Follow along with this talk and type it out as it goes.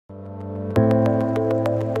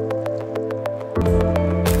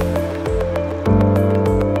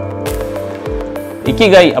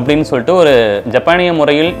இக்கிகை அப்படின்னு சொல்லிட்டு ஒரு ஜப்பானிய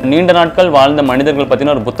முறையில் நீண்ட நாட்கள் வாழ்ந்த மனிதர்கள்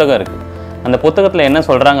பற்றின ஒரு புத்தகம் இருக்குது. அந்த புத்தகத்தில் என்ன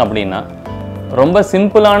சொல்கிறாங்க அப்படின்னா, ரொம்ப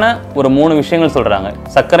சிம்பிளான ஒரு 3 விஷயங்கள் சொல்கிறாங்க.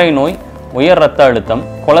 சர்க்கரை நோய், உயர் ரத்த அழுத்தம்,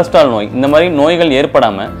 கொலஸ்ட்ரால் நோய், இந்த மாதிரி நோய்கள்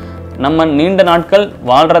ஏற்படாமல் நம்ம நீண்ட நாட்கள்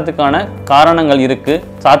வாழ்கிறதுக்கான காரணங்கள் இருக்குது,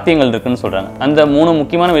 சாத்தியங்கள் இருக்குதுன்னு சொல்கிறாங்க. அந்த 3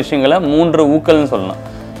 முக்கியமான விஷயங்களை 3 ஊக்கள்னு சொல்லலாம்.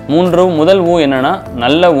 முதல் ஊ என்னென்னா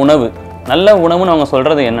நல்ல உணவு. நல்ல உணவுன்னு அவங்க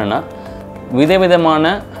சொல்கிறது என்னென்னா,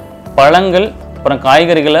 விதவிதமான பழங்கள் அப்புறம்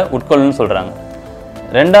காய்கறிகளை உட்கொள்ளுன்னு சொல்கிறாங்க.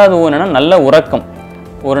 2வது ஊ என்னென்னா நல்ல உறக்கம்.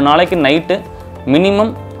 ஒரு நாளைக்கு நைட்டு மினிமம்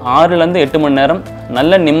 6லேருந்து 8 மணி நேரம்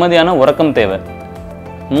நல்ல நிம்மதியான உறக்கம் தேவை.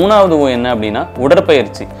 3வது ஊ என்ன அப்படின்னா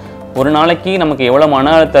உடற்பயிற்சி. ஒரு நாளைக்கு நமக்கு எவ்வளோ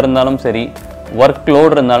மன அழுத்தம் இருந்தாலும் சரி, ஒர்க்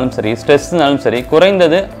லோடு இருந்தாலும் சரி, ஸ்ட்ரெஸ் இருந்தாலும் சரி,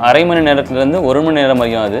 குறைந்தது அரை மணி நேரத்துலேருந்து 1 மணி நேரம்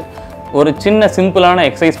வரையும் அது ஒரு சின்ன சிம்பிளான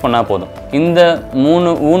எக்ஸசைஸ் பண்ணால் போதும். இந்த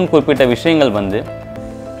 3 ஊன் குறிப்பிட்ட விஷயங்கள்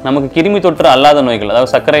நமக்கு கிருமி தொற்று அல்லாத நோய்கள்,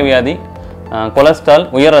 அதாவது சர்க்கரை வியாதி, கொலஸ்ட்ரால்,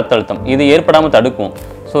 உயர் ரத்த அழுத்தம் இது ஏற்படாமல் தடுக்கும்.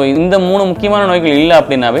 ஸோ இந்த 3 முக்கியமான நோய்கள் இல்லை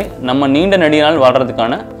அப்படின்னாவே நம்ம நீண்ட நெடிய நாள்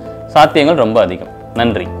வாழ்கிறதுக்கான சாத்தியங்கள் ரொம்ப அதிகம்.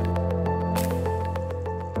 நன்றி.